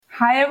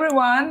Hi,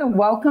 everyone.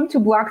 Welcome to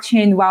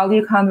Blockchain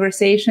Value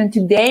Conversation.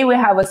 Today, we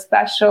have a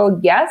special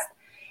guest,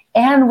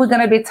 and we're going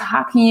to be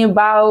talking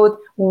about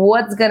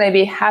what's going to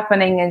be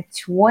happening in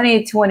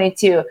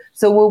 2022.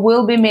 So we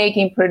will be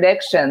making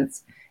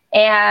predictions.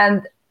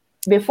 And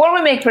before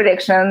we make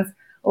predictions,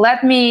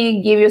 let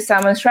me give you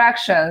some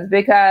instructions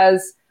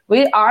because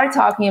we are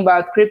talking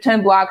about crypto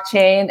and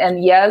blockchain.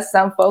 And yes,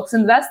 some folks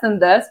invest in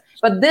this,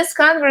 but this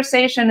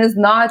conversation is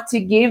not to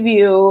give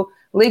you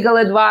legal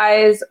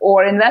advice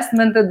or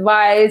investment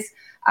advice.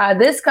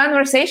 This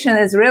conversation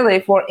is really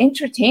for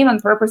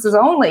entertainment purposes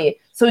only.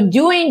 So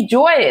do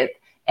enjoy it.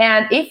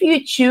 And if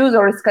you choose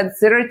or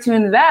consider to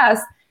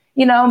invest,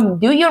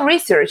 do your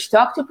research,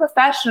 talk to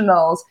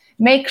professionals,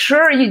 make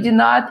sure you do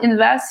not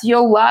invest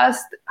your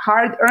last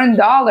hard-earned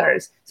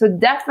dollars. So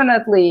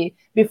definitely,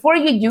 before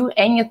you do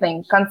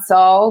anything,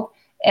 consult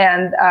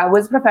and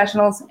with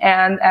professionals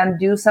and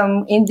do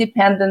some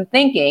independent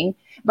thinking.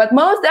 But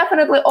most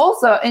definitely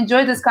also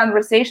enjoy this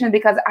conversation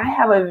because I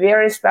have a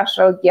very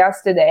special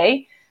guest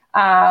today,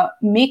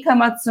 Miko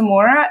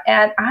Matsumura,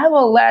 and I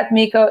will let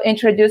Miko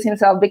introduce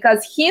himself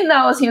because he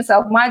knows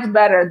himself much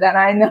better than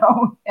I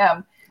know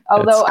him,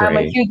 although I'm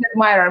a huge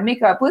admirer.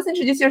 Miko, please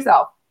introduce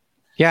yourself.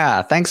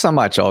 Yeah, thanks so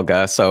much,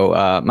 Olga.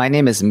 So my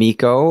name is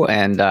Miko,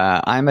 and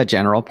I'm a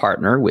general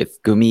partner with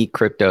Gumi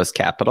Cryptos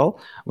Capital,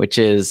 which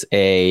is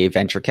a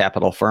venture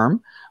capital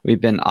firm.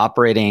 We've been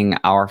operating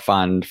our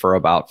fund for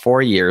about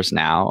 4 years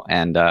now.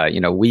 And,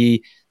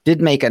 we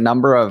did make a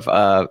number of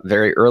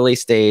very early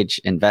stage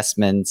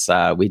investments.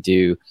 We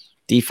do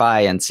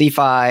DeFi and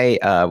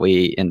CeFi.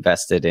 We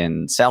invested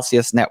in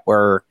Celsius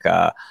Network,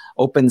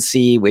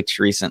 OpenSea, which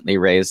recently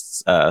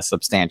raised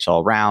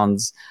substantial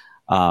rounds.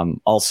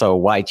 Also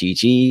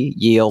YGG,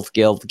 Yield,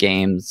 Guild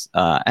Games,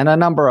 and a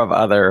number of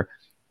other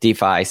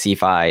DeFi,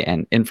 CeFi,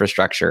 and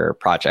infrastructure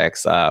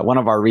projects. One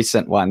of our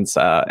recent ones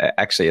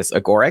actually is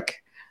Agoric.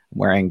 I'm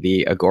wearing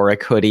the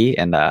Agoric hoodie,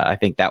 and I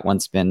think that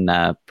one's been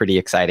pretty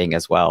exciting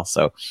as well.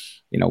 So,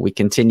 we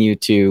continue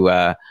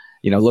to,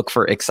 look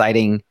for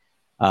exciting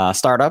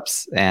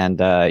startups, and,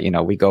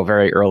 we go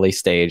very early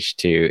stage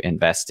to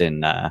invest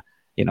in,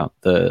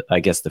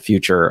 the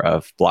future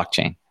of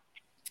blockchain.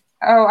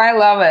 Oh, I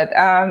love it.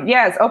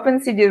 Yes,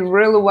 OpenSea did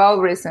really well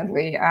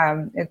recently.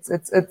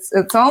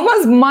 It's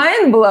almost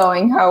mind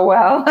blowing how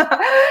well.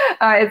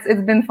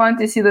 It's been fun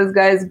to see those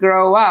guys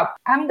grow up.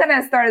 I'm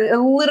gonna start a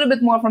little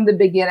bit more from the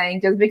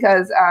beginning, just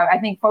because I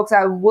think folks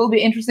will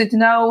be interested to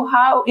know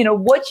how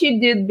what you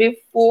did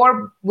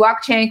before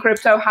blockchain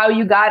crypto, how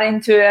you got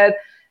into it,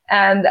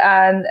 and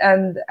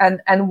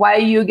why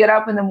you get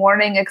up in the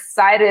morning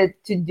excited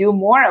to do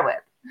more of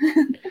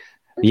it.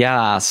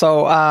 Yeah,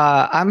 so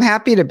I'm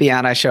happy to be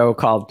on a show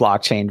called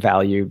Blockchain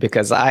Value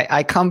because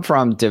I come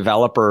from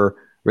developer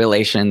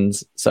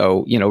relations,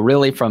 so,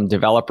 really from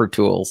developer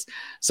tools.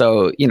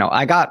 So,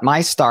 I got my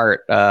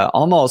start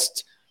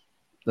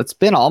it's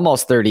been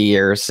almost 30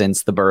 years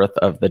since the birth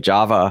of the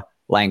Java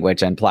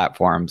language and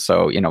platform.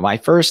 So, my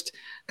first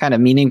kind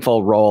of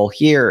meaningful role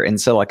here in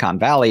Silicon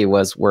Valley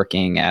was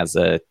working as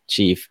a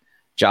chief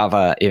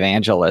Java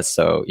evangelist.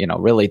 So,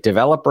 really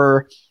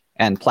developer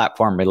and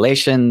platform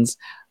relations.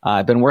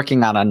 I've been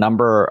working on a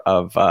number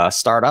of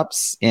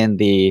startups in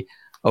the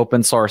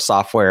open source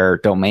software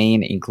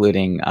domain,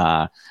 including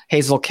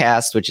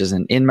Hazelcast, which is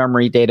an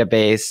in-memory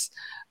database,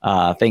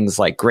 things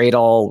like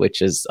Gradle,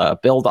 which is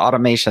build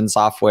automation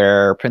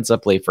software,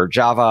 principally for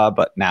Java,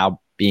 but now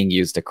being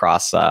used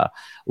across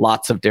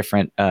lots of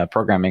different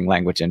programming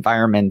language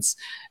environments,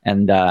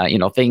 and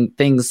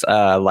things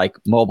like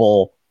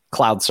mobile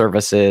cloud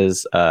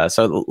services.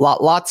 So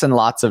lots and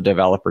lots of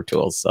developer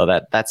tools. So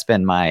that's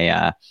been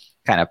my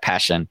kind of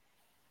passion.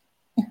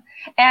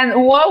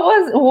 And what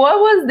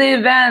was the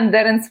event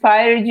that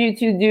inspired you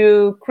to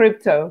do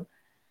crypto?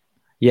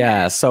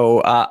 Yeah, so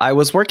I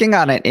was working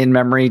on an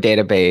in-memory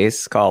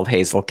database called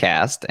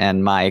Hazelcast,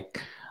 and my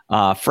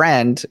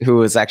friend, who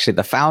was actually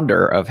the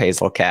founder of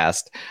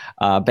Hazelcast,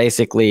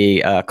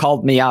 basically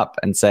called me up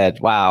and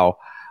said, "Wow,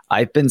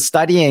 I've been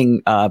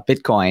studying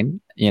Bitcoin,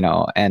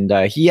 and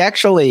he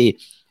actually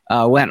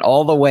went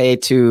all the way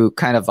to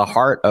kind of the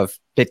heart of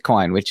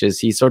Bitcoin, which is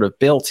he sort of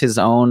built his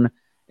own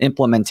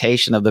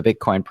implementation of the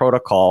Bitcoin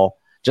protocol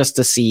just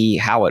to see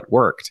how it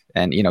worked.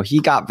 And, he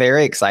got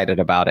very excited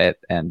about it.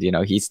 And,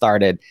 he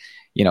started,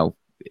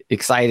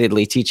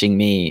 excitedly teaching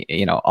me,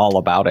 all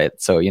about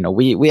it. So,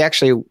 we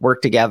actually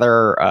worked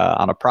together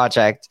on a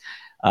project.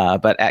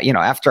 But,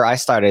 after I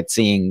started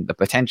seeing the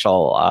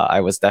potential, I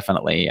was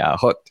definitely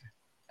hooked.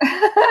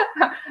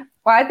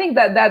 Well, I think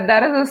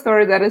that is a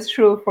story that is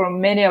true for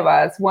many of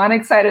us. One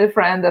excited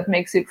friend that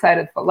makes you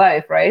excited for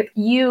life, right?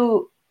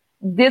 You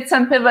did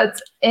some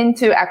pivots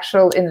into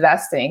actual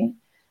investing.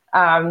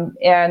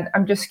 And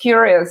I'm just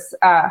curious,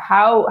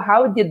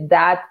 how did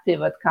that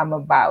pivot come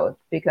about?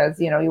 Because,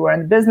 you were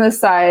on the business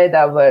side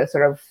of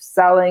sort of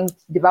selling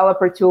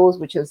developer tools,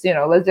 which is,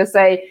 let's just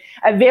say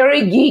a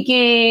very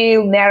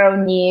geeky, narrow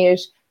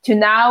niche, to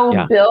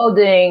now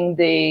building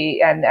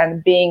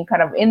and being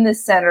kind of in the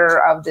center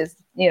of this,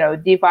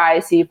 DeFi,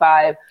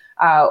 CeFi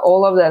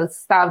all of the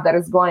stuff that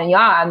is going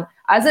on.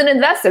 As an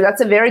investor,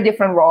 that's a very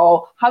different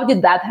role. How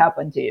did that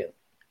happen to you?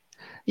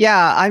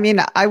 Yeah, I mean,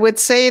 I would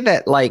say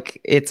that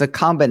like it's a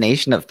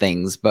combination of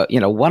things, but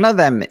one of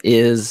them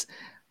is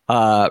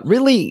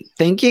really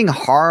thinking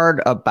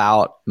hard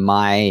about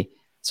my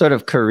sort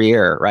of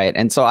career, right?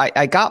 And so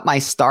I got my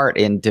start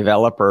in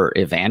developer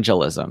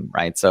evangelism,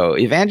 right? So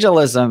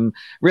evangelism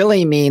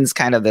really means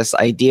kind of this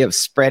idea of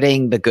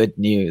spreading the good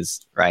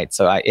news, right?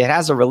 So it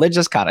has a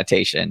religious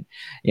connotation,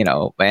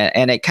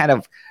 and it kind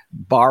of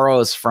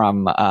borrows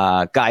from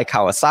Guy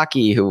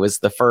Kawasaki, who was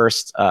the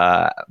first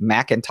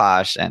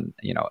Macintosh and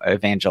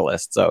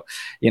evangelist. So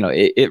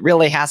it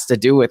really has to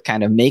do with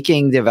kind of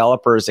making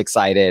developers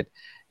excited.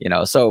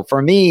 So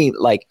for me,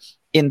 like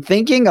in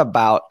thinking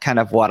about kind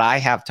of what I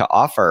have to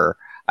offer,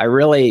 I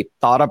really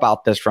thought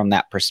about this from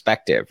that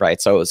perspective,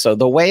 right? So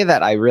the way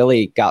that I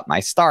really got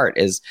my start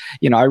is,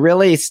 I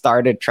really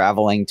started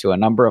traveling to a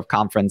number of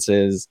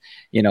conferences,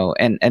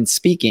 and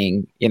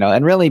speaking,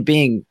 and really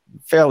being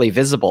fairly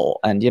visible.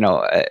 And,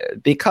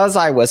 because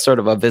I was sort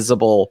of a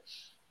visible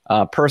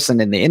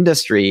person in the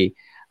industry,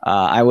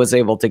 I was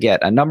able to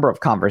get a number of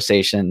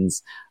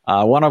conversations,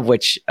 one of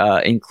which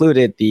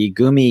included the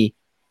Gumi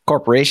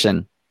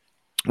Corporation,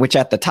 which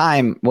at the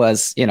time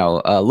was,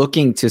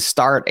 looking to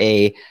start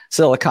a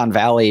Silicon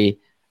Valley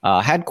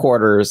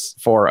headquarters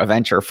for a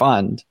venture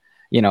fund,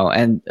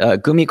 and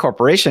Gumi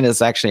Corporation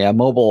is actually a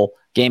mobile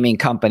gaming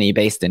company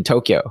based in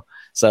Tokyo.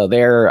 So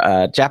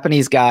they're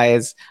Japanese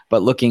guys,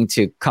 but looking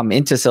to come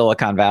into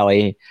Silicon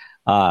Valley.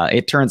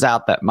 It turns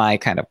out that my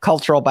kind of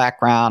cultural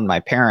background, my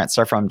parents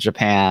are from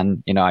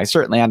Japan. I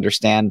certainly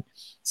understand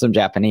some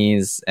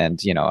Japanese,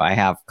 and I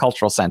have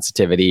cultural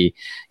sensitivity,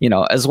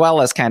 as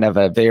well as kind of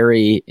a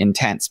very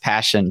intense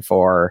passion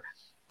for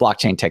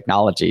blockchain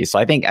technology. So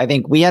I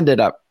think we ended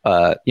up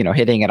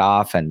hitting it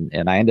off, and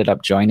I ended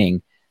up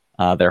joining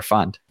their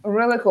fund.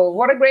 Really cool.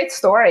 What a great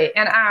story.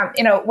 And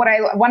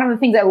one of the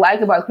things I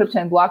like about crypto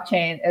and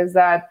blockchain is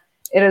that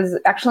it is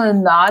actually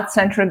not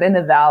centered in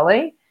the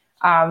Valley.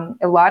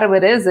 A lot of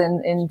it is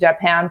in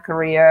Japan,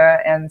 Korea,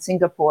 and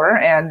Singapore,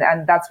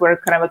 and that's where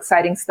kind of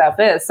exciting stuff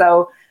is.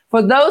 So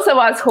for those of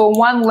us who are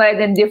one leg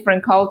in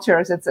different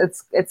cultures,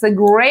 it's a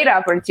great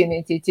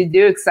opportunity to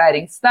do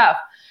exciting stuff.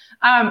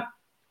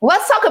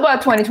 Let's talk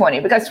about 2020,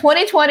 because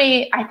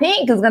 2020, I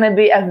think, is going to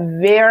be a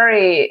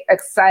very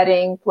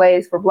exciting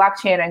place for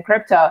blockchain and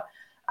crypto.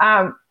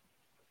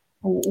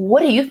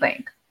 What do you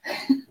think?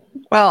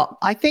 Well,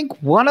 I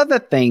think one of the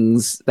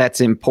things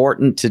that's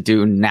important to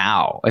do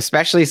now,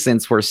 especially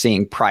since we're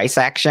seeing price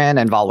action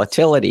and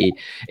volatility,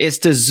 is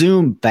to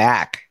zoom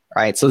back,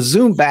 right? So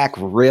zoom back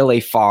really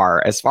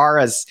far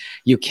as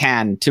you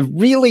can, to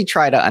really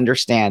try to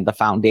understand the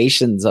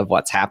foundations of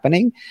what's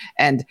happening.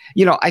 And,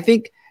 I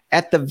think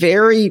at the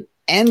very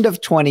end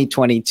of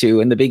 2022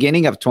 and the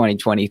beginning of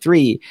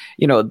 2023,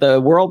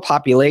 the world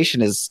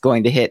population is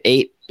going to hit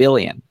 8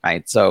 billion,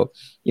 right? So,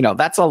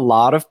 that's a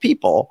lot of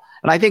people.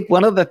 And I think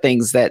one of the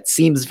things that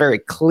seems very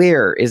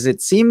clear is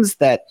it seems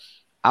that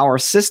our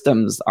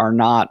systems are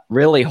not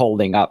really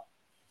holding up.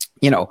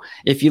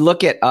 If you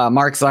look at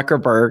Mark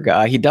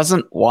Zuckerberg, he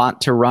doesn't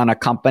want to run a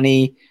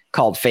company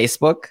called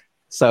Facebook.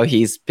 So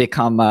he's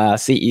become a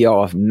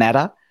CEO of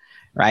Meta,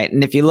 right?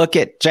 And if you look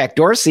at Jack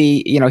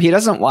Dorsey, he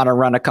doesn't want to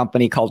run a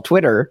company called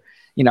Twitter.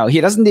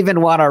 He doesn't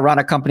even want to run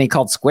a company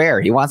called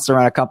Square. He wants to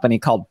run a company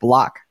called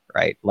Block,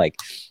 right? Like,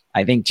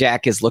 I think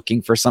Jack is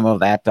looking for some of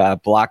that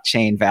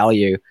blockchain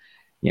value,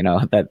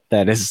 that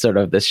is sort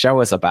of this show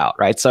is about,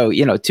 right? So,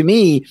 to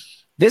me,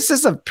 this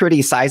is a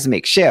pretty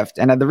seismic shift.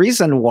 And the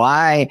reason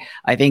why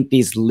I think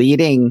these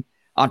leading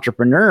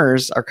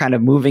entrepreneurs are kind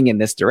of moving in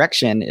this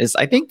direction is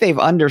I think they've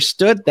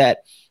understood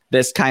that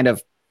this kind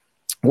of,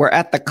 we're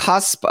at the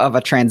cusp of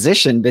a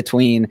transition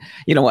between,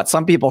 what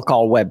some people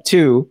call Web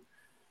 2,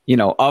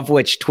 of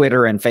which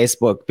Twitter and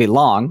Facebook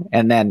belong,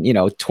 and then,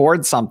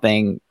 towards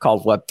something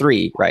called Web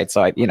 3, right?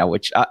 So,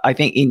 which I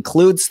think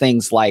includes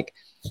things like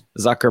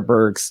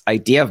Zuckerberg's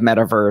idea of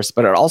metaverse,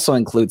 but it also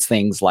includes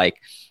things like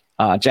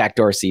Jack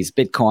Dorsey's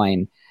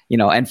Bitcoin,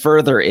 and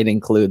further it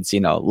includes,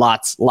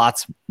 lots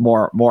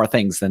more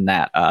things than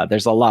that.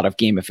 There's a lot of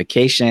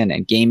gamification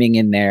and gaming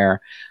in there,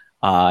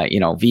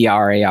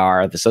 VR,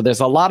 AR. So there's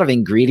a lot of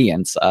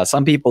ingredients.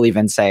 Some people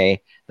even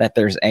say that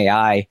there's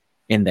AI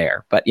in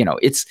there, but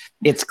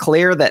it's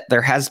clear that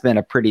there has been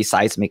a pretty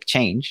seismic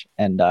change,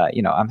 and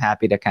I'm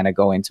happy to kind of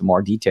go into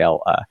more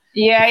detail.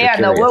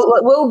 No,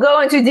 we'll go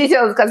into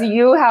details, because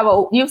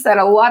you've said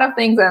a lot of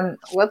things, and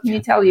let me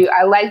tell you,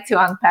 I like to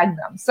unpack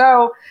them.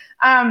 So,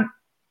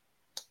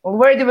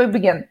 where do we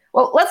begin?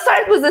 Well, let's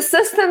start with the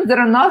systems that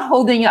are not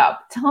holding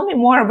up. Tell me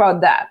more about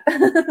that.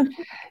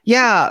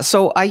 Yeah,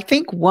 so I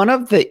think one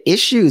of the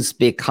issues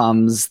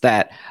becomes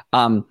that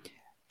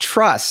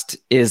trust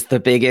is the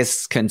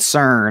biggest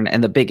concern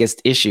and the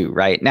biggest issue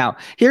right now.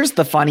 Here's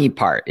the funny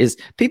part is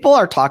people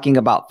are talking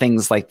about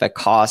things like the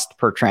cost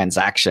per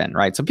transaction,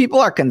 right? So people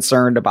are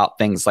concerned about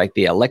things like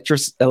the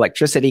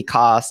electricity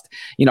cost.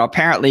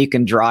 Apparently you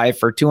can drive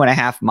for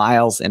 2.5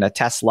 miles in a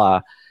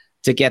Tesla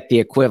to get the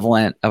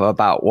equivalent of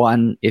about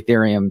one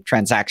Ethereum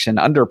transaction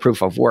under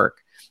proof of work.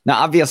 Now,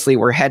 obviously,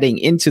 we're heading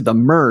into the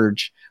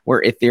merge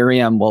where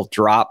Ethereum will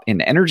drop in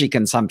energy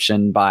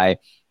consumption by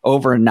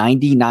over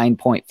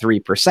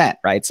 99.3%,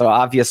 right? So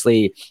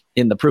obviously,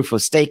 in the proof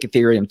of stake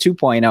Ethereum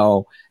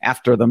 2.0,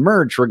 after the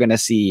merge, we're going to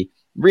see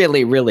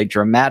really, really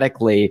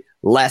dramatically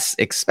less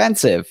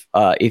expensive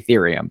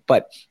Ethereum,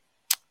 but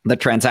the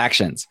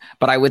transactions.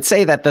 But I would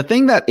say that the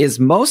thing that is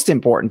most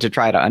important to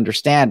try to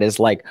understand is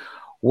like,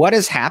 what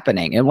is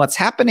happening? And what's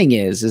happening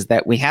is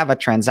that we have a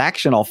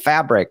transactional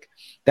fabric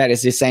that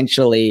is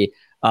essentially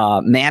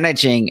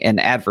managing an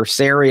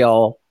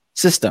adversarial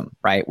system,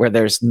 right? Where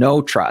there's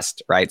no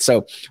trust, right?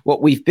 So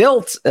what we've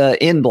built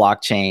in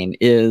blockchain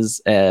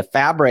is a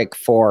fabric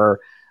for,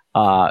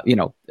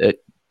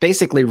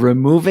 basically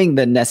removing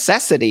the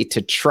necessity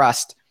to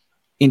trust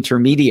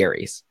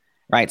intermediaries,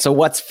 right? So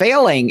what's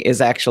failing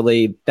is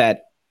actually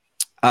that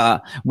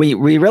we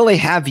really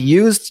have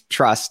used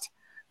trust,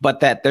 but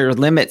that there are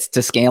limits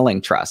to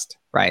scaling trust,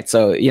 right?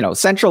 So,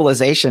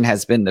 centralization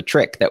has been the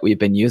trick that we've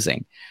been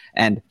using.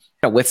 And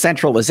with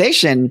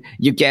centralization,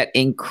 you get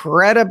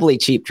incredibly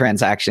cheap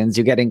transactions,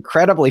 you get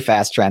incredibly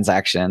fast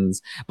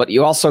transactions, but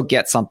you also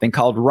get something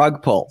called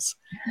rug pulls.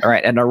 All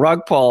right. And a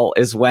rug pull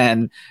is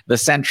when the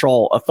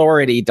central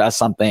authority does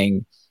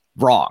something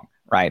wrong,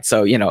 right?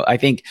 So, I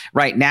think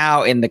right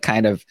now in the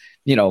kind of,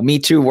 Me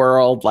Too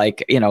world,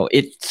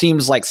 it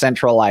seems like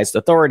centralized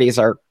authorities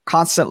are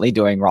constantly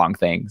doing wrong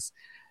things,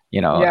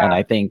 and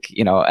I think,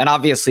 and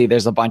obviously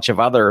there's a bunch of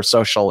other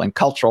social and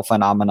cultural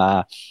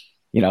phenomena,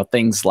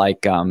 things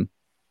like, the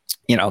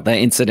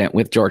incident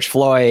with George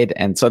Floyd.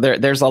 And so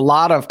there's a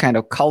lot of kind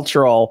of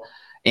cultural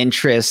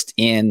interest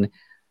in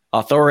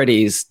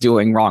authorities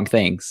doing wrong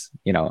things,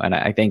 and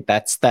I think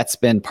that's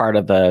been part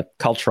of the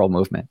cultural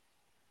movement.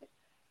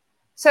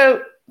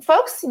 So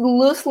folks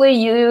loosely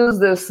use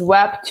this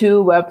Web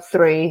 2, Web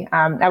 3.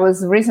 I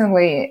was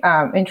recently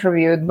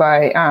interviewed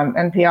by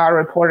NPR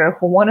reporter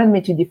who wanted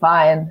me to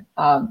define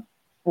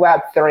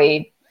Web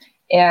 3.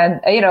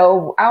 And,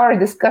 our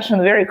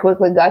discussion very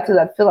quickly got to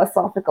that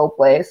philosophical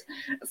place.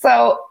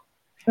 So,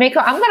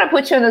 Miko, I'm going to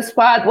put you on the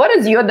spot. What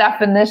is your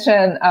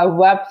definition of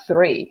Web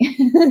 3?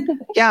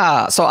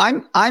 Yeah, so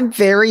I'm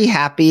very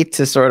happy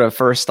to sort of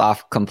first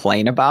off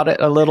complain about it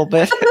a little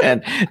bit.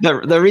 And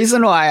the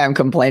reason why I'm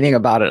complaining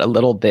about it a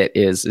little bit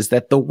is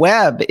that the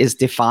web is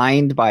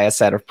defined by a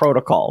set of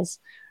protocols,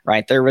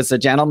 right? There was a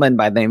gentleman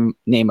by the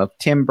name of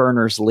Tim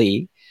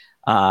Berners-Lee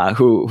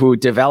who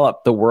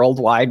developed the World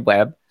Wide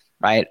Web,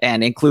 right?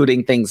 And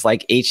including things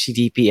like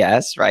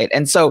HTTPS, right?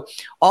 And so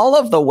all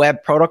of the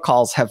web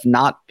protocols have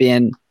not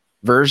been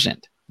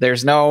versioned. There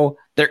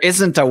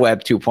isn't a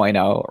Web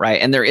 2.0,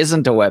 right? And there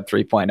isn't a Web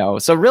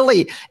 3.0. So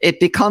really, it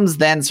becomes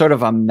then sort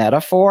of a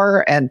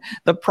metaphor. And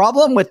the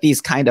problem with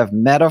these kind of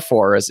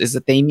metaphors is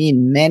that they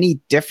mean many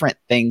different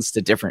things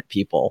to different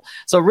people.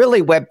 So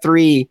really, Web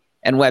 3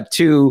 and Web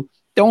 2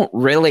 don't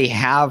really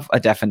have a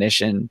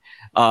definition.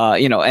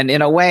 And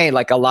in a way,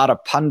 like a lot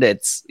of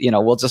pundits,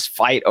 will just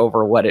fight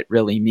over what it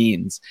really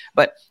means.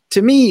 But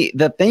to me,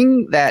 the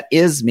thing that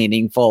is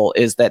meaningful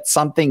is that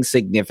something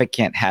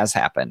significant has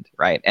happened,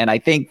 right? And I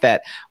think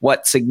that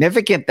what's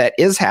significant that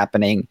is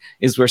happening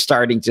is we're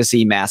starting to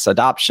see mass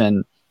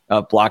adoption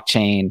of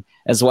blockchain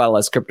as well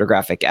as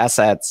cryptographic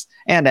assets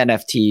and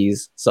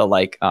NFTs. So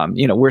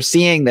we're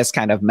seeing this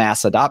kind of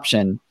mass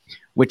adoption,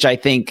 which I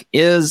think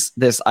is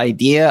this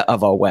idea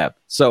of a web.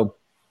 So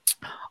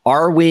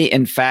are we,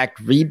 in fact,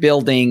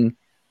 rebuilding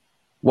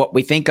what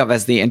we think of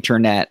as the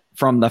internet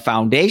from the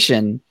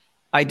foundation?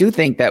 I do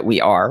think that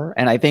we are.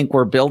 And I think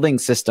we're building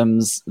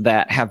systems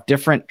that have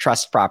different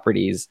trust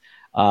properties,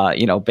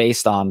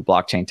 based on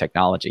blockchain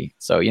technology.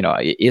 So,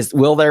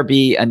 will there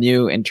be a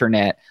new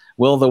internet?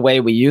 Will the way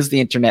we use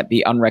the internet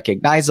be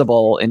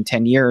unrecognizable in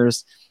 10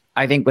 years?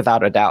 I think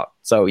without a doubt.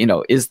 So,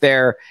 is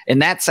there, in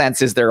that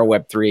sense, is there a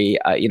Web3?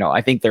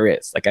 I think there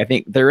is. I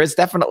think there is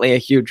definitely a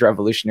huge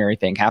revolutionary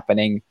thing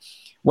happening.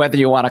 Whether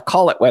you want to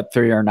call it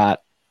Web3 or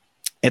not,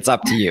 it's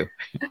up to you.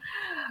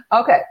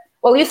 Okay.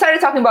 Well, you started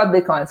talking about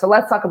Bitcoin. So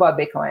let's talk about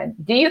Bitcoin.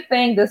 Do you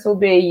think this will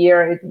be a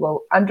year it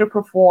will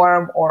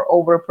underperform or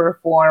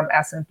overperform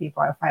S&P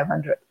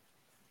 500?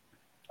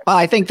 Well,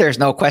 I think there's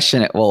no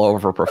question it will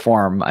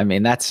overperform. I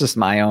mean, that's just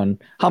my own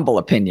humble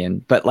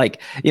opinion. But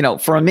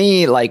for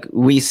me,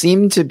 we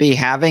seem to be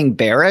having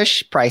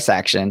bearish price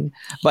action,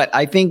 but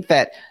I think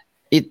that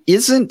it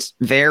isn't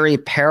very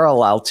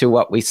parallel to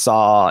what we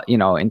saw,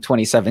 in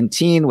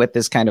 2017 with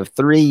this kind of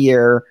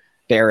 3-year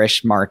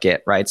bearish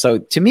market, right? So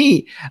to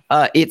me,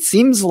 it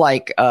seems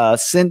like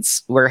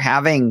since we're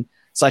having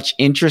such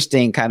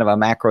interesting kind of a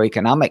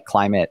macroeconomic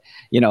climate,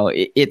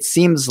 it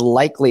seems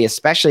likely,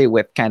 especially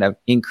with kind of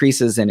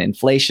increases in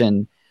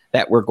inflation,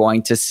 that we're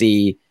going to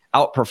see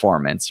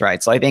outperformance,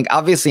 right? So I think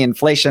obviously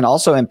inflation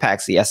also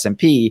impacts the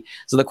S&P.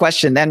 So the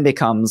question then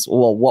becomes,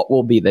 well, what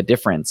will be the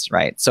difference,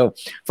 right? So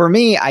for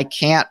me, I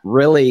can't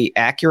really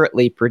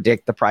accurately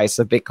predict the price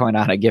of Bitcoin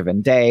on a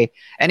given day.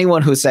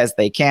 Anyone who says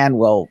they can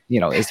will,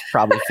 is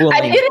probably fooling.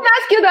 I didn't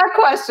ask you that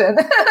question.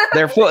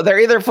 They're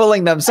either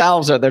fooling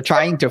themselves or they're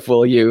trying to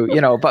fool you,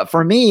 But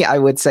for me, I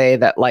would say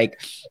that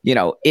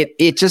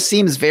it just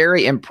seems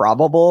very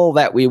improbable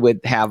that we would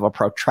have a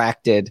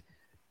protracted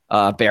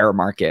bear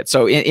market.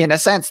 So in a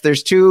sense,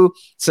 there's two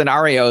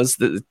scenarios,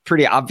 the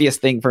pretty obvious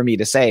thing for me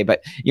to say,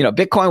 but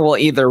Bitcoin will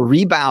either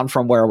rebound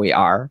from where we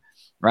are,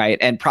 right,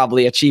 and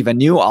probably achieve a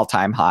new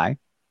all-time high,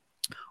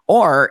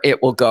 or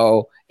it will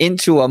go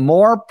into a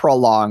more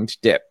prolonged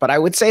dip. But I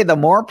would say the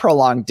more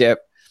prolonged dip,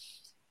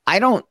 I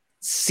don't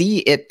see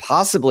it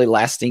possibly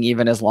lasting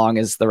even as long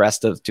as the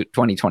rest of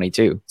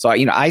 2022. So,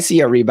 I see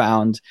a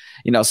rebound,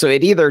 so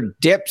it either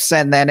dips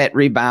and then it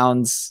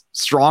rebounds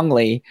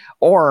strongly,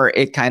 or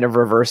it kind of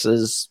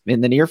reverses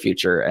in the near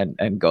future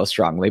and goes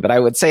strongly. But I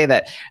would say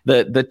that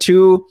the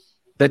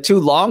two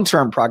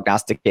long-term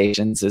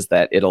prognostications is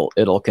that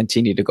it'll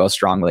continue to go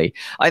strongly.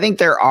 I think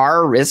there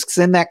are risks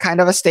in that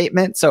kind of a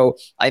statement. So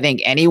I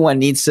think anyone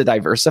needs to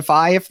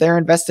diversify if they're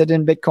invested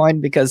in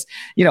Bitcoin, because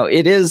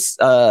it is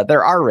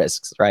there are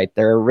risks, right?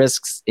 There are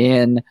risks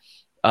in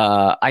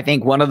I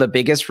think one of the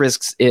biggest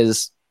risks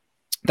is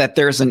that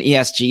there's an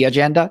ESG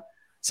agenda.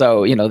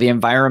 So the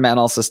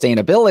environmental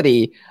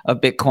sustainability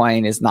of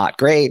Bitcoin is not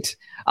great.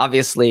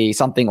 Obviously,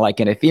 something like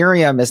an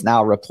Ethereum is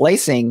now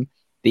replacing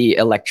the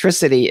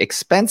electricity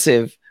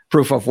expensive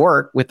proof of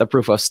work with the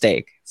proof of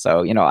stake.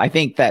 So, I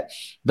think that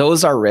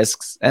those are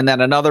risks. And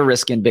then another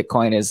risk in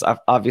Bitcoin is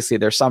obviously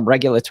there's some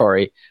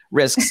regulatory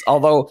risks,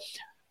 although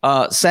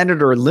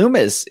Senator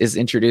Loomis is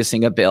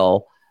introducing a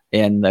bill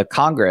in the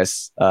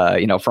Congress,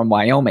 from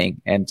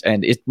Wyoming. And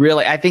it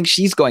really, I think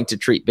she's going to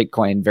treat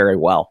Bitcoin very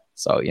well.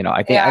 So,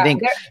 I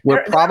think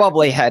we're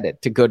probably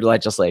headed to good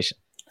legislation.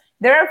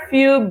 There are a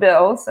few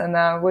bills,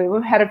 and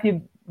we've had a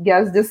few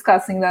guests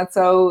discussing that.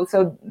 So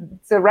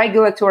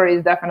regulatory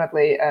is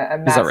definitely a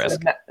massive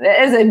risk.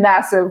 It is a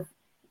massive,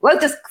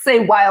 let's just say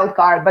wild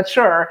card, but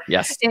sure.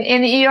 Yes.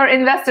 In your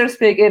investor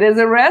speak, it is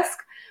a risk.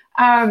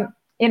 And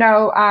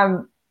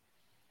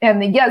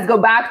yes, go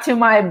back to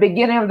my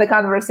beginning of the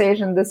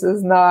conversation. This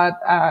is not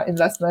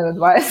investment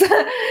advice.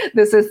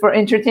 This is for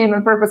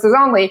entertainment purposes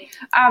only.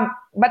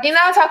 But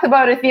I talked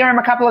about Ethereum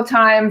a couple of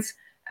times.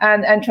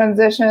 And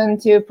transition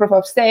to proof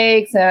of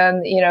stakes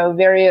and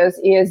various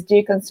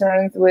ESG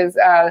concerns with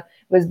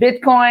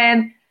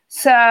Bitcoin.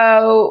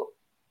 So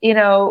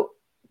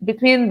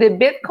between the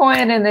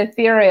Bitcoin and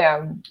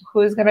Ethereum,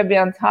 who's going to be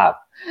on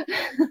top?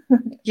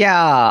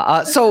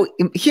 Yeah. So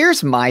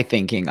here's my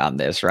thinking on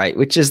this, right?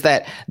 Which is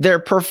that they're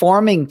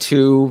performing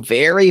two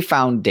very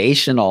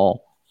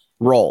foundational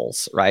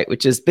roles, right?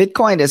 Which is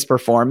Bitcoin is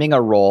performing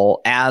a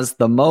role as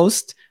the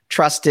most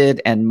trusted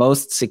and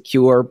most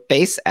secure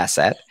base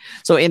asset.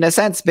 So in a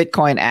sense,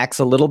 Bitcoin acts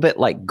a little bit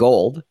like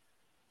gold,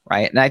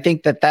 right? And I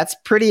think that that's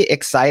pretty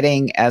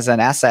exciting as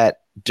an asset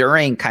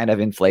during kind of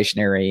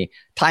inflationary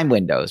time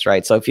windows,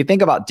 right? So if you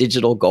think about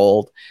digital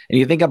gold and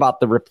you think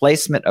about the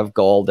replacement of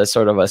gold as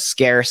sort of a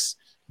scarce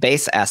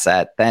base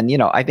asset, then,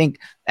 I think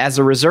as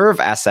a reserve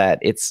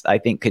asset, I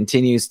think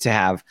continues to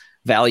have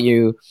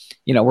value.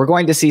 We're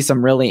going to see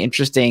some really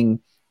interesting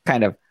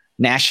kind of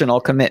national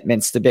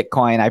commitments to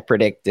Bitcoin, I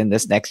predict, in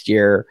this next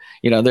year.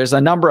 There's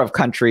a number of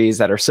countries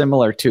that are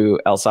similar to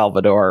El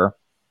Salvador,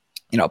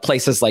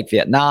 places like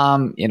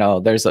Vietnam,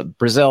 there's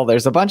Brazil,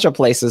 there's a bunch of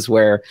places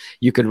where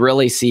you could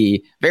really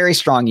see very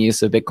strong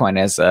use of Bitcoin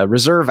as a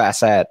reserve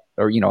asset,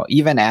 or,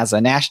 even as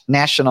a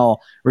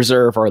national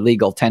reserve or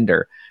legal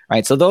tender,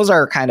 right? So those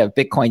are kind of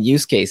Bitcoin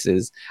use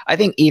cases. I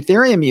think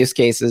Ethereum use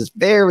case is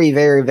very,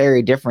 very,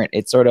 very different.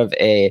 It's sort of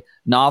a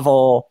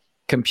novel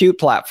compute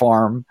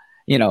platform,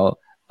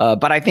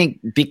 but I think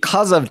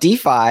because of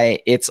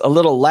DeFi, it's a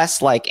little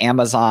less like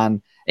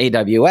Amazon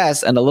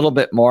AWS and a little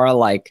bit more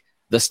like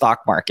the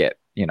stock market,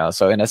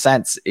 So in a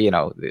sense,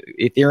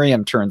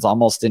 Ethereum turns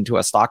almost into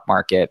a stock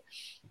market,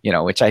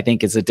 which I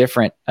think is a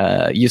different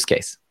use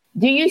case.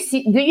 Do you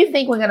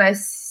think we're going to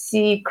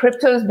see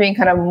cryptos being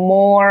kind of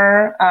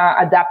more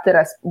adapted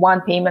as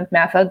one payment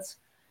methods?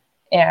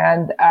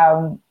 And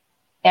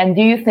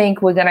do you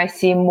think we're going to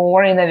see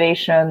more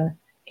innovation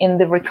in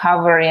the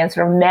recovery and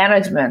sort of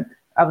management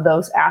of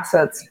those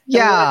assets?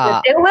 Yeah.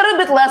 A little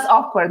bit less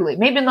awkwardly,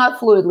 maybe not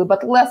fluidly,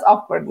 but less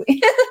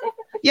awkwardly.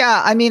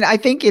 Yeah, I mean, I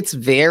think it's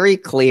very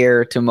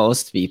clear to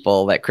most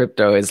people that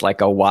crypto is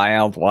like a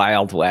wild,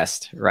 wild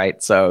west,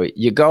 right? So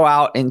you go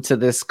out into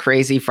this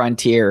crazy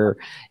frontier,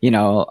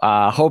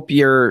 hope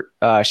your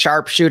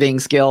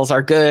sharpshooting skills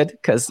are good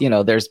because,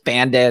 there's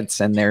bandits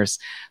and there's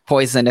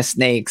poisonous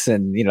snakes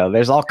and,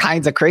 there's all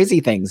kinds of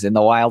crazy things in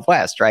the Wild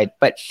West, right?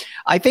 But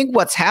I think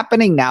what's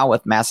happening now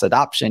with mass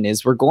adoption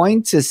is we're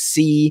going to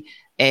see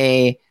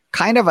a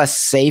kind of a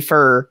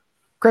safer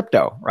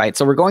crypto, right?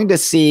 So we're going to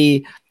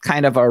see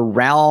kind of a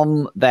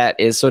realm that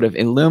is sort of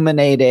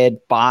illuminated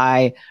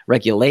by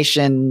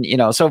regulation.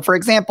 So for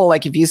example,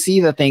 like if you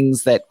see the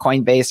things that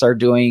Coinbase are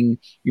doing,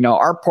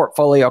 our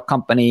portfolio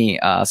company,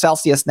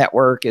 Celsius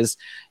Network, is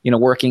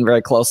working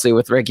very closely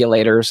with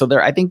regulators. So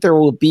I think there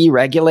will be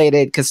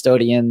regulated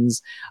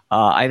custodians.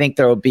 I think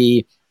there will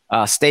be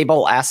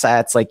stable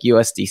assets like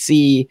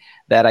USDC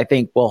that I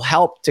think will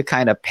help to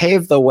kind of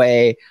pave the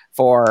way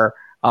for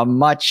a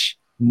much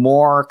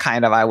more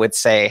kind of, I would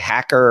say,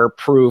 hacker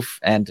proof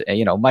and,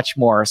 much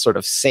more sort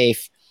of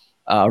safe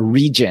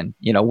region,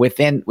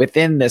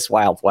 within this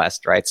Wild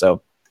West, right?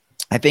 So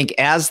I think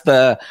as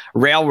the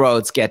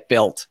railroads get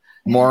built,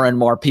 more and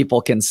more people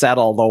can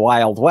settle the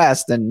Wild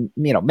West and,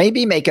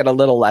 maybe make it a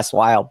little less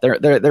wild.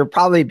 There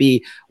probably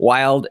be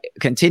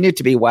continue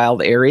to be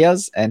wild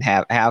areas and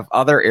have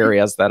other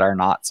areas that are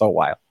not so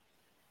wild.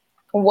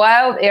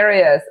 Wild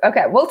areas.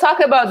 Okay, we'll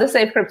talk about the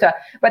safe crypto.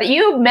 But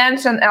you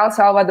mentioned El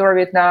Salvador,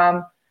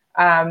 Vietnam,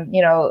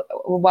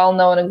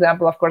 well-known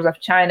example, of course, of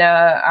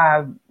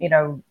China,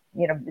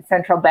 the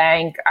central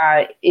bank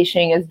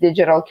issuing its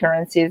digital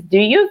currencies. Do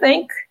you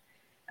think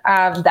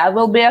that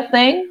will be a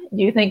thing?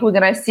 Do you think we're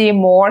going to see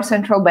more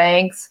central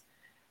banks,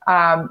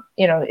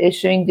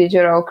 issuing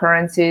digital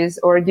currencies,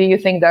 or do you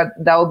think that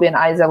will be an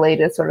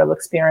isolated sort of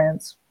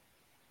experience?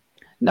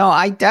 No,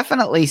 I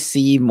definitely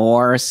see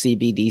more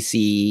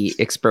CBDC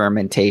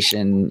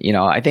experimentation.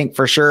 I think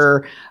for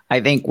sure,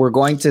 we're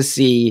going to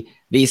see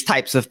these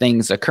types of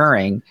things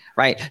occurring,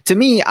 right? To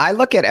me, I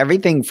look at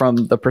everything from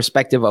the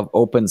perspective of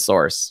open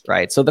source,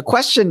 right? So the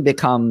question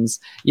becomes,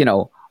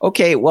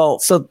 okay, well,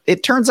 so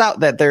it turns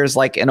out that there's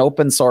like an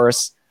open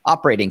source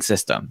operating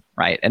system,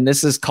 right? And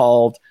this is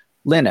called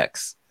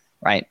Linux,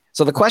 right?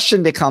 So the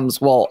question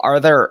becomes, well, are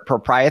there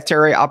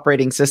proprietary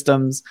operating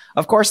systems?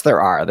 Of course there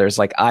are. There's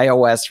like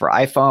iOS for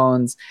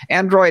iPhones.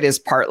 Android is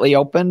partly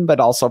open, but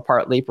also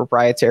partly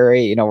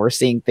proprietary. We're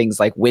seeing things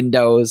like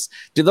Windows.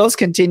 Do those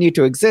continue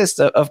to exist?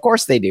 Of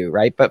course they do,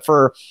 right? But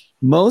for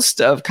most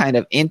of kind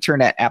of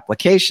internet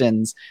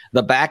applications,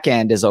 the back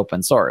end is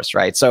open source,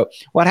 right? So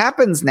what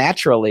happens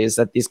naturally is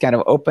that these kind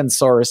of open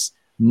source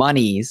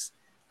monies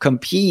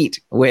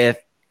compete with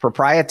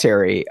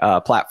proprietary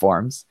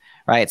platforms.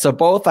 Right. So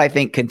both, I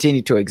think,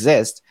 continue to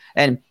exist.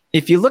 And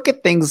if you look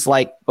at things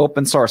like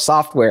open source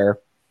software,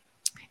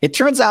 it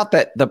turns out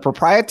that the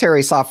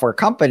proprietary software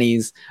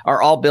companies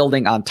are all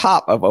building on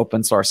top of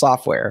open source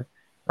software.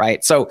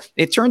 Right. So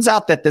it turns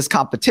out that this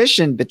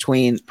competition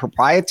between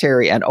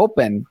proprietary and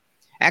open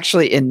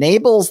actually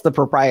enables the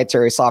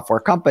proprietary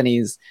software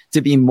companies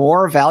to be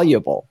more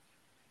valuable.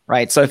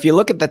 Right. So if you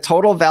look at the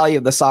total value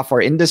of the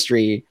software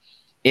industry,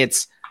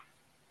 it's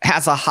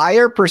has a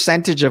higher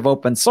percentage of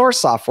open source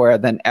software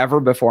than ever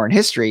before in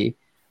history,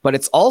 but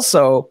it's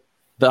also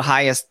the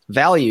highest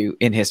value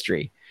in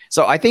history.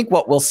 So I think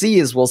what we'll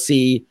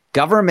see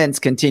governments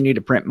continue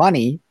to print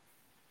money,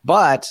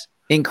 but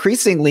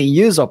increasingly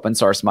use open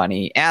source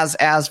money as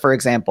for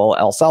example,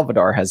 El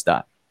Salvador has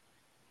done.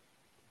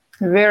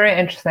 Very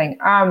interesting.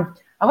 I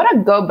want to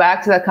go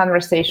back to that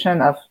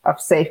conversation of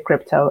safe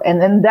crypto.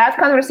 And in that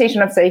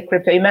conversation of safe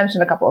crypto, you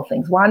mentioned a couple of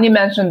things. One, you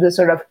mentioned the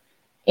sort of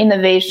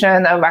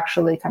innovation of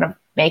actually kind of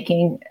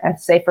making a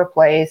safer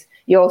place.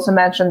 You also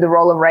mentioned the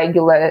role of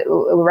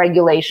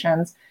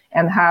regulations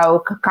and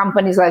how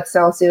companies like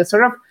Celsius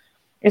sort of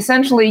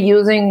essentially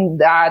using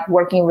that,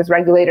 working with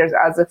regulators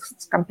as a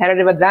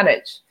competitive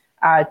advantage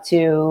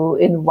to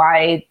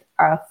invite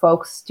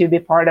folks to be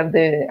part of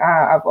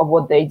of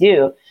what they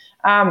do.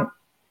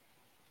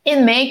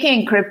 In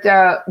making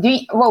crypto,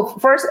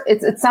 first,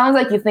 it sounds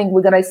like you think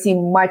we're going to see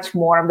much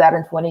more of that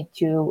in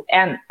 22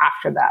 and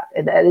after that.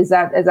 Is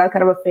that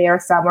kind of a fair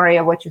summary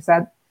of what you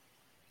said?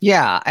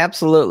 Yeah,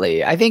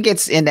 absolutely. I think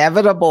it's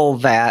inevitable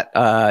that,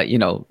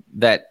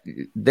 that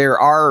there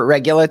are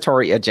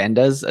regulatory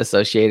agendas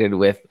associated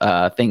with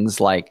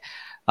things like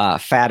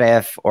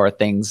FATF or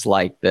things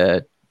like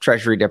the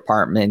Treasury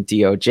Department,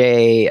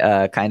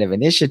 DOJ kind of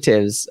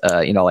initiatives,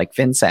 like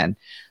FinCEN.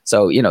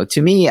 So,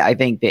 to me, I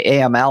think the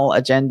AML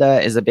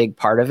agenda is a big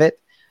part of it.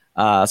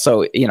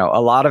 So,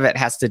 a lot of it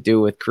has to do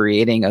with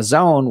creating a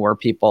zone where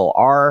people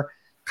are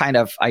kind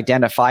of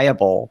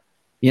identifiable,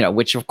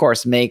 which of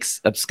course makes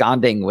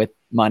absconding with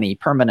money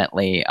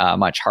permanently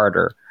much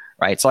harder,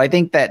 right? So I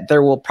think that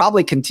there will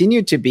probably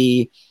continue to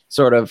be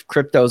sort of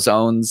crypto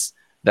zones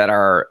that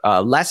are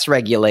less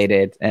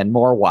regulated and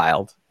more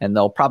wild, and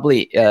they'll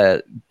probably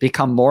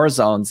become more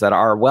zones that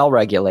are well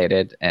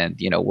regulated and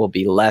will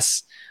be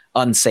less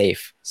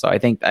unsafe. So I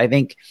think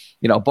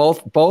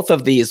both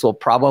of these will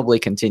probably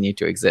continue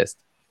to exist.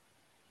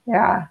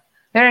 Yeah,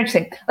 very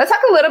interesting. Let's talk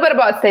a little bit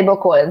about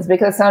stablecoins,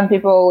 because some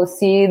people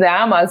see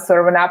them as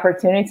sort of an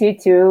opportunity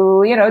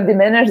to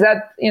diminish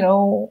that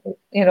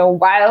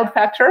wild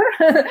factor,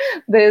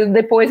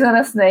 the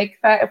poisonous snake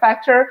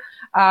factor,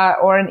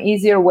 or an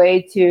easier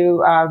way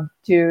to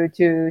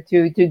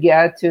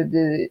get to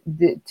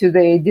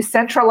the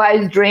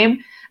decentralized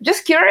dream.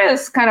 Just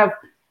curious, kind of,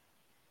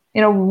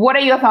 what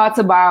are your thoughts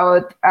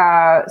about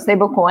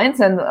stable coins,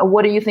 and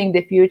what do you think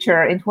the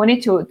future in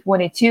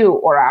 2022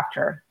 or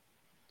after?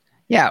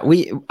 Yeah,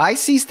 I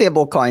see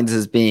stable coins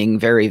as being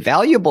very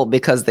valuable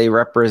because they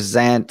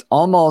represent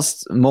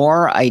almost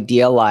more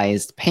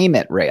idealized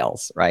payment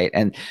rails, right?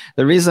 And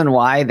the reason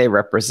why they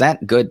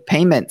represent good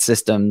payment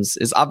systems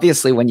is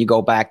obviously when you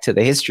go back to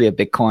the history of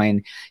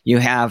Bitcoin, you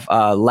have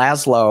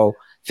Laszlo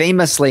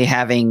famously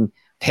having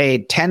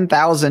paid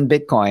 10,000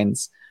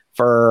 Bitcoins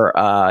for,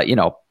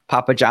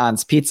 Papa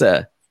John's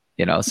pizza.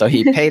 So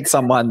he paid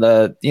someone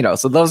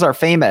so those are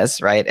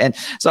famous, right? And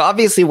so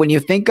obviously when you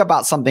think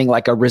about something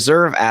like a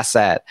reserve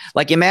asset,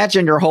 like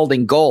imagine you're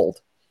holding gold,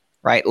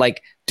 right?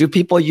 Like, do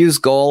people use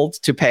gold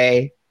to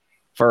pay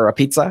for a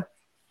pizza?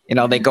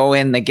 They go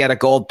in, they get a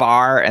gold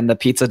bar, and the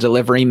pizza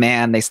delivery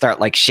man, they start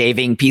like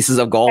shaving pieces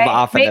of gold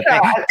off. And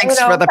thanks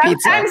for the pizza.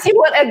 Sometimes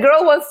a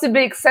girl wants to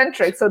be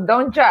eccentric, so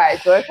don't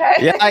judge, okay?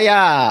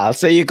 Yeah.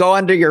 So you go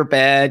under your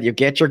bed, you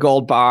get your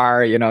gold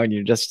bar, and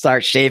you just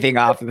start shaving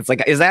off. And it's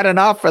like, is that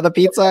enough for the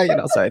pizza?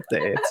 So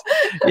it's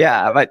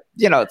yeah. But,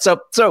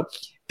 so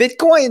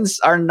Bitcoins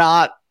are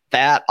not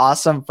that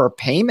awesome for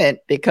payment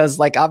because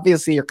like,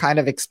 obviously you're kind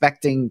of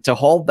expecting to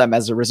hold them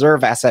as a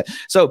reserve asset.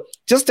 So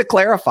just to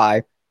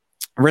clarify,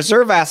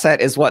 reserve asset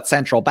is what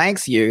central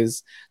banks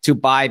use to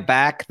buy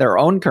back their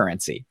own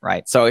currency,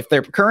 right? So if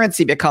their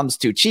currency becomes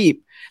too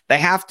cheap, they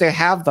have to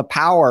have the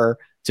power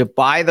to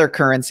buy their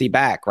currency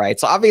back, right?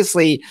 So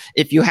obviously,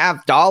 if you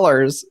have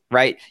dollars,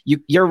 right,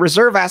 your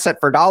reserve asset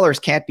for dollars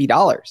can't be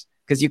dollars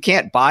because you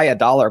can't buy a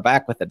dollar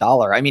back with a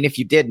dollar. I mean, if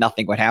you did,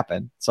 nothing would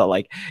happen. So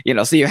like,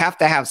 so you have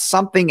to have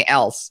something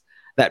else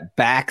that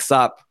backs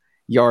up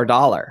your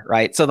dollar,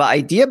 right? So the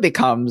idea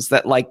becomes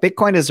that like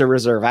Bitcoin is a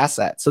reserve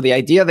asset. So the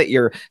idea that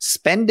you're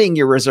spending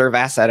your reserve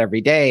asset every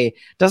day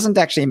doesn't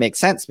actually make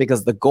sense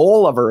because the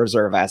goal of a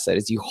reserve asset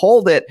is you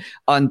hold it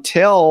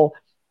until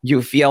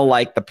you feel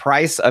like the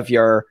price of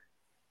your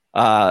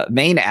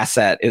main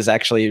asset is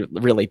actually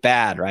really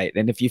bad, right?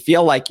 And if you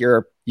feel like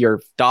your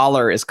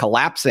dollar is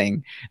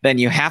collapsing, then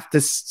you have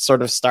to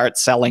sort of start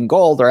selling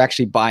gold or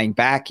actually buying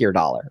back your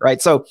dollar,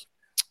 right? So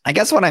I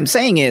guess what I'm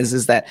saying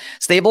is that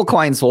stable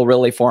coins will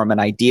really form an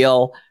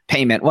ideal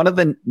payment. One of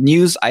the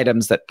news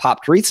items that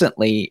popped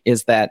recently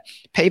is that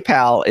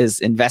PayPal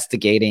is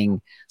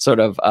investigating sort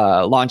of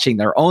launching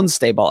their own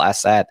stable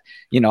asset.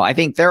 I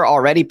think they're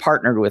already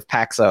partnered with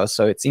Paxos,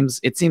 so it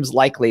seems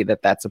likely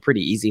that that's a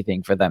pretty easy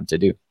thing for them to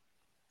do.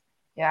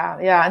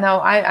 Yeah. No,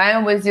 I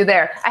am with you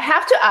there. I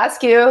have to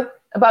ask you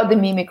about the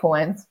meme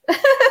coins.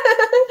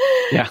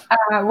 Yeah,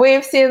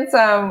 we've seen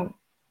some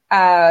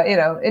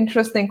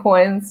interesting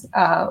coins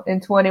in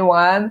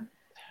 21.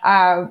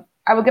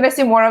 Are we going to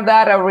see more of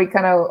that? Or are we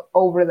kind of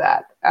over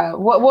that?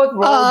 What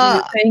role do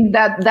you think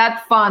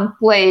that fund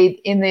played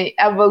in the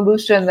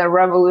evolution, the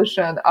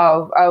revolution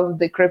of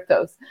the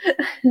cryptos?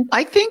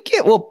 I think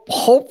it will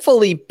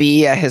hopefully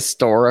be a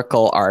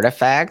historical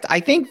artifact.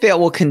 I think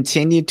that will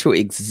continue to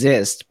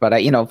exist. But,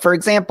 for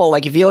example,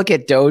 like if you look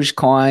at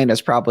Dogecoin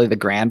as probably the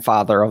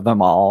grandfather of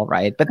them all,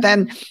 right? But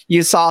then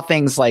you saw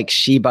things like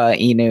Shiba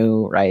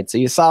Inu, right? So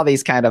you saw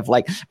these kind of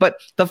but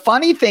the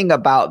funny thing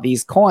about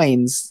these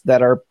coins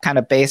that are kind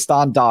of based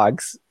on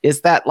dogs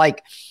is that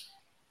like,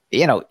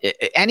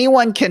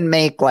 anyone can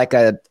make like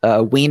a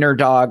wiener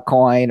dog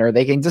coin, or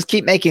they can just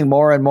keep making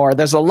more and more.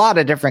 There's a lot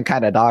of different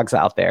kind of dogs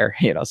out there,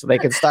 so they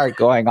can start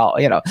going all,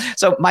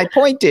 So my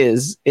point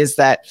is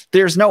that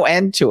there's no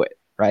end to it,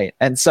 right?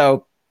 And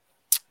so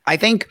I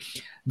think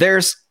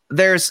there's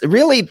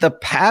really the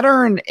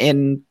pattern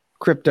in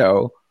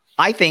crypto,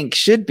 I think,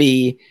 should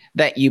be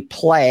that you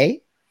play,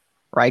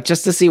 right,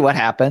 just to see what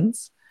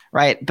happens,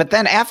 right? But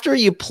then after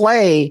you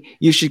play,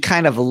 you should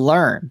kind of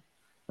learn.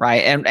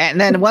 Right.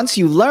 And then once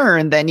you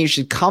learn, then you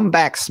should come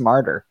back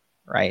smarter.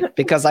 Right.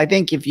 Because I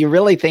think if you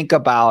really think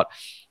about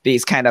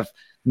these kind of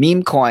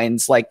meme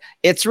coins, like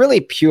it's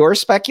really pure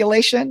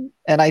speculation.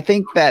 And I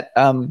think that,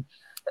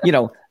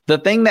 the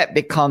thing that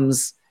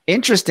becomes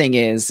interesting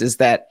is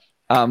that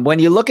when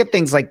you look at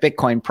things like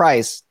Bitcoin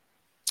price,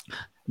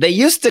 they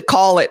used to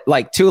call it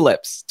like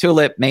tulip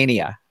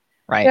mania.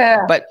 Right.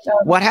 Yeah, but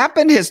what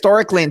happened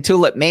historically in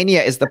tulip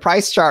mania is the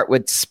price chart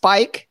would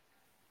spike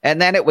and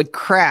then it would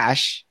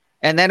crash.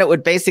 And then it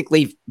would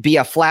basically be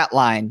a flat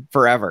line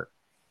forever.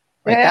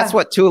 Right? Yeah. That's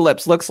what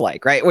tulips looks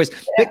like, right? Whereas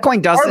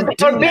Bitcoin doesn't do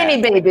that. Or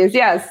beanie babies,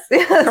 yes.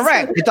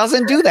 Correct. It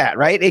doesn't do that,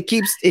 right? It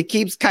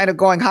keeps kind of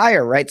going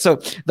higher, right? So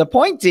the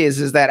point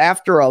is that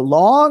after a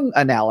long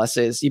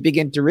analysis, you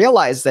begin to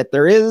realize that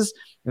there is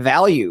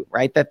value,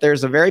 right? That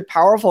there's a very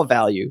powerful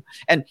value.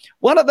 And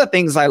one of the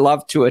things I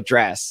love to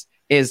address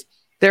is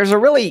there's a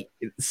really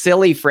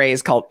silly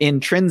phrase called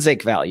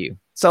intrinsic value.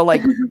 So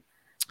like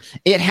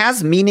it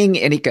has meaning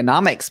in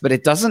economics, but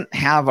it doesn't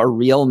have a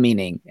real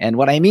meaning. And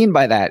what I mean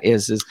by that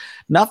is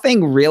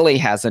nothing really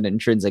has an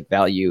intrinsic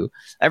value.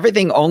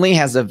 Everything only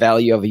has a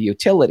value of a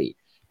utility.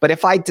 But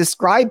if I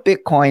describe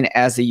Bitcoin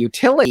as a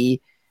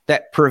utility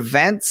that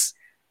prevents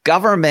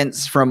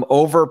governments from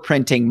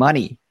overprinting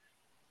money,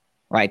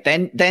 right?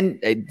 Then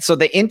so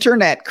the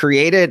internet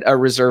created a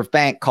reserve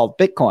bank called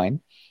Bitcoin,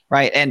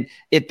 right? And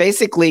it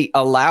basically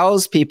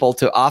allows people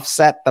to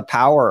offset the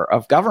power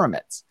of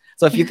governments.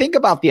 So if you think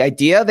about the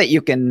idea that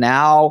you can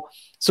now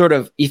sort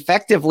of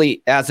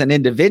effectively, as an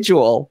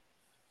individual,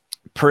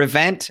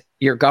 prevent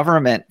your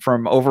government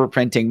from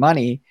overprinting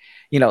money,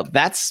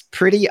 that's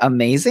pretty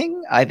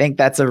amazing. I think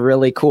that's a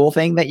really cool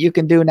thing that you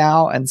can do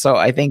now. And so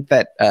I think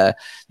that,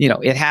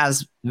 it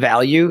has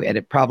value, and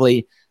it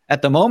probably,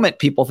 at the moment,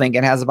 people think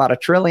it has about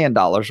 $1 trillion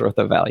worth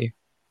of value.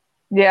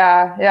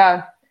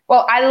 Yeah.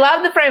 Well, I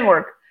love the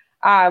framework.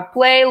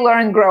 Play,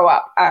 learn, grow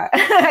up.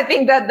 I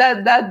think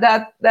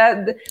that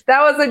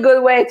was a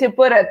good way to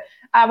put it.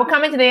 We're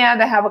coming to the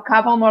end. I have a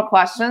couple more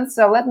questions.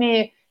 So let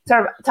me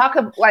sort of talk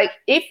about, like,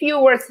 if you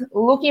were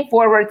looking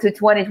forward to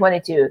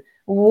 2022,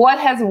 what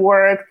has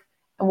worked,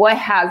 what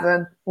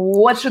hasn't,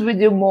 what should we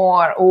do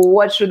more,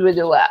 what should we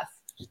do less?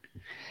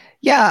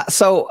 Yeah.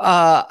 So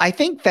I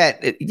think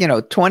that,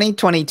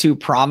 2022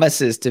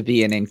 promises to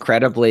be an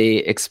incredibly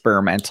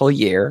experimental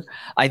year.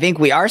 I think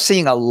we are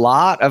seeing a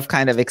lot of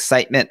kind of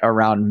excitement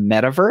around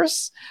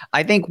metaverse.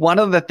 I think one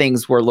of the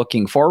things we're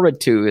looking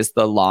forward to is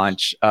the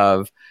launch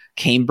of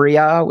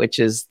Cambria, which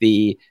is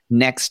the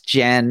next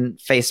gen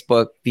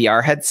Facebook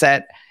VR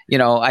headset.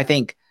 I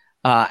think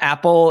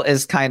Apple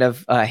is kind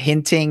of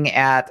hinting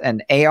at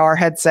an AR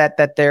headset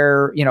that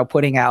they're,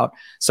 putting out.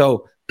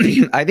 So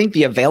I think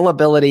the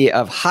availability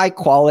of high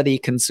quality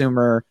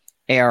consumer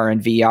AR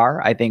and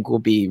VR, I think, will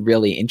be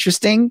really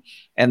interesting,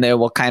 and they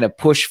will kind of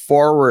push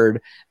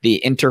forward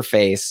the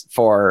interface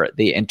for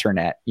the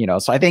internet.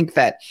 So I think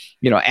that,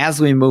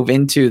 as we move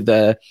into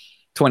the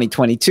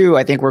 2022,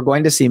 I think we're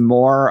going to see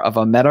more of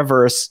a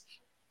metaverse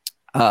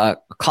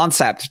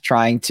concept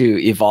trying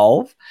to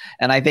evolve.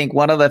 And I think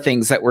one of the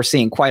things that we're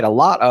seeing quite a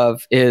lot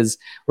of is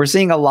we're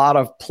seeing a lot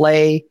of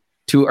play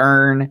to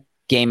earn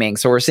gaming.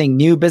 So we're seeing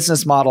new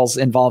business models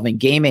involving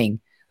gaming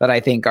that I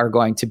think are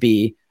going to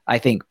be,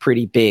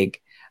 pretty big.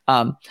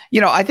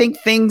 I think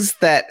things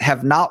that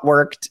have not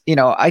worked,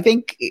 I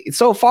think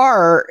so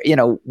far,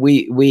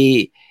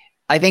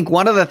 I think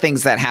one of the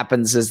things that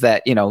happens is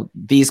that,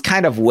 these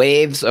kind of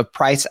waves of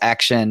price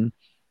action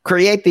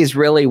create these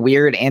really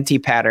weird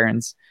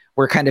anti-patterns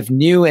where kind of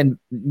new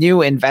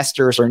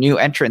investors or new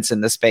entrants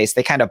in the space,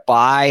 they kind of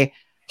buy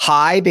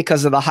high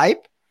because of the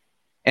hype.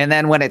 And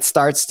then when it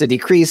starts to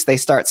decrease, they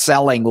start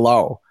selling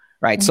low,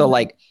 right? Mm-hmm. So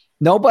like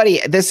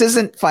this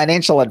isn't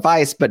financial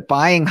advice, but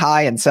buying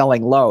high and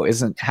selling low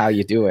isn't how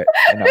you do it.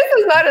 This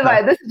is not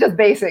advice. This is just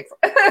basics.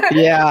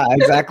 Yeah,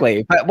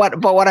 exactly. But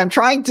what I'm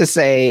trying to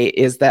say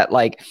is that,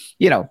 like,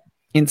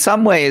 in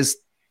some ways,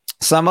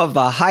 some of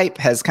the hype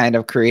has kind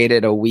of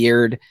created a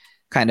weird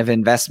kind of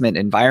investment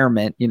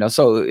environment,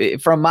 So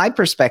from my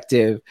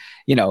perspective,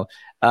 the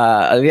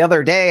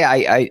other day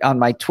I on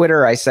my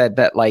Twitter, I said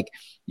that, like,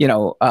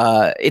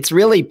 it's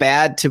really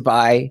bad to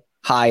buy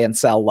high and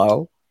sell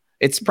low.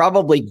 It's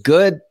probably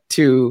good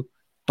to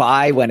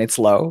buy when it's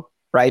low,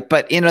 right?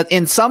 But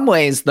in some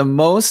ways,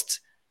 the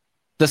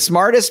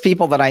smartest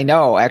people that I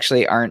know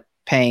actually aren't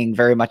paying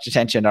very much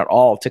attention at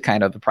all to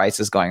kind of the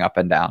prices going up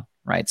and down,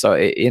 right? So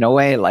in a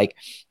way, like,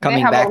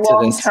 coming back to this, they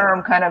have a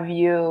long-term kind of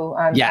view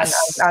on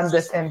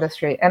this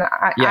industry, and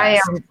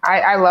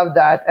I love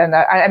that. And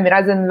I mean,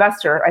 as an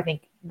investor, I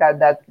think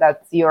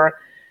that's your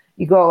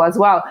goal as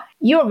well.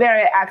 You're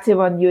very active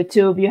on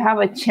YouTube. You have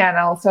a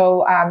channel.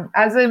 So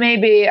as we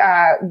maybe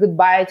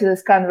goodbye to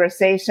this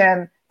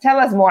conversation, tell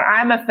us more.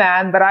 I'm a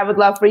fan, but I would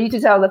love for you to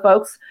tell the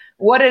folks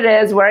what it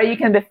is, where you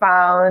can be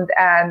found,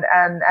 and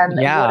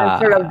what is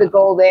sort of the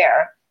goal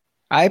there.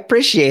 I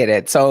appreciate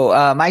it.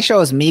 So my show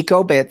is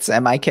Miko Bits,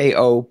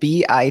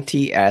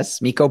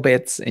 MIKOBITS, Miko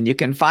Bits. And you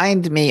can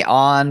find me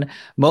on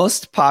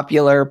most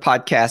popular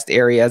podcast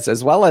areas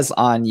as well as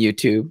on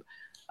YouTube.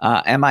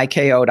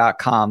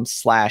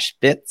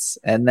 miko.com/bits.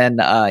 And then,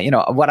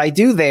 what I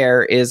do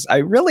there is I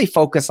really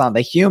focus on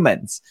the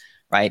humans,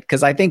 right?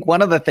 Because I think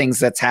one of the things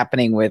that's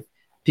happening with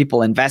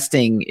people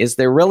investing is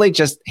they're really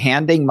just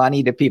handing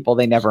money to people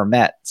they never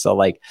met. So,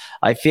 like,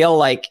 I feel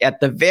like at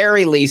the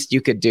very least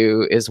you could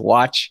do is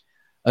watch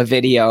a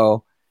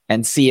video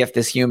and see if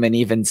this human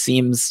even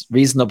seems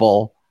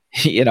reasonable,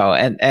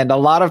 and a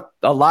lot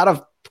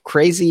of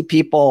crazy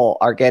people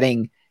are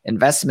getting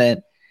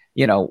investment,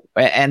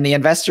 and the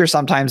investors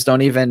sometimes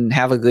don't even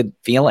have a good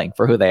feeling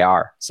for who they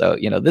are. So,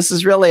 this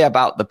is really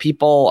about the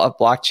people of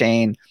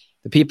blockchain,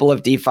 the people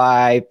of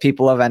DeFi,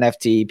 people of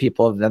NFT,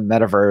 people of the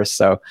metaverse.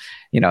 So,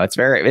 it's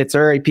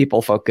very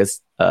people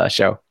focused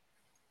show.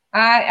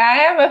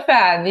 I am a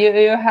fan.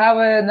 You have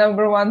a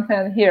number one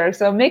fan here.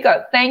 So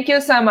Miko, thank you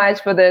so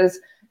much for this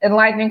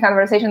enlightening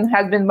conversation. It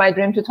has been my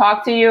dream to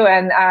talk to you,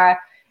 and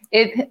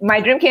my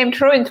dream came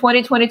true in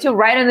 2022,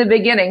 right in the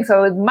beginning.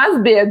 So it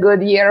must be a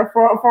good year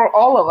for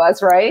all of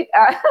us, right?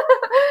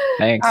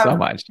 Thanks so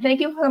much. Thank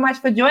you so much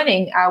for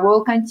joining.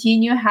 We'll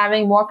continue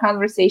having more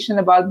conversation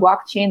about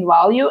blockchain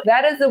value.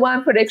 That is the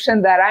one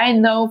prediction that I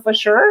know for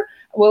sure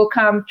will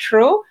come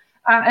true.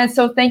 And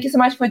so thank you so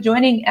much for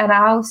joining, and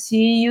I'll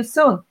see you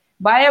soon.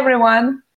 Bye, everyone.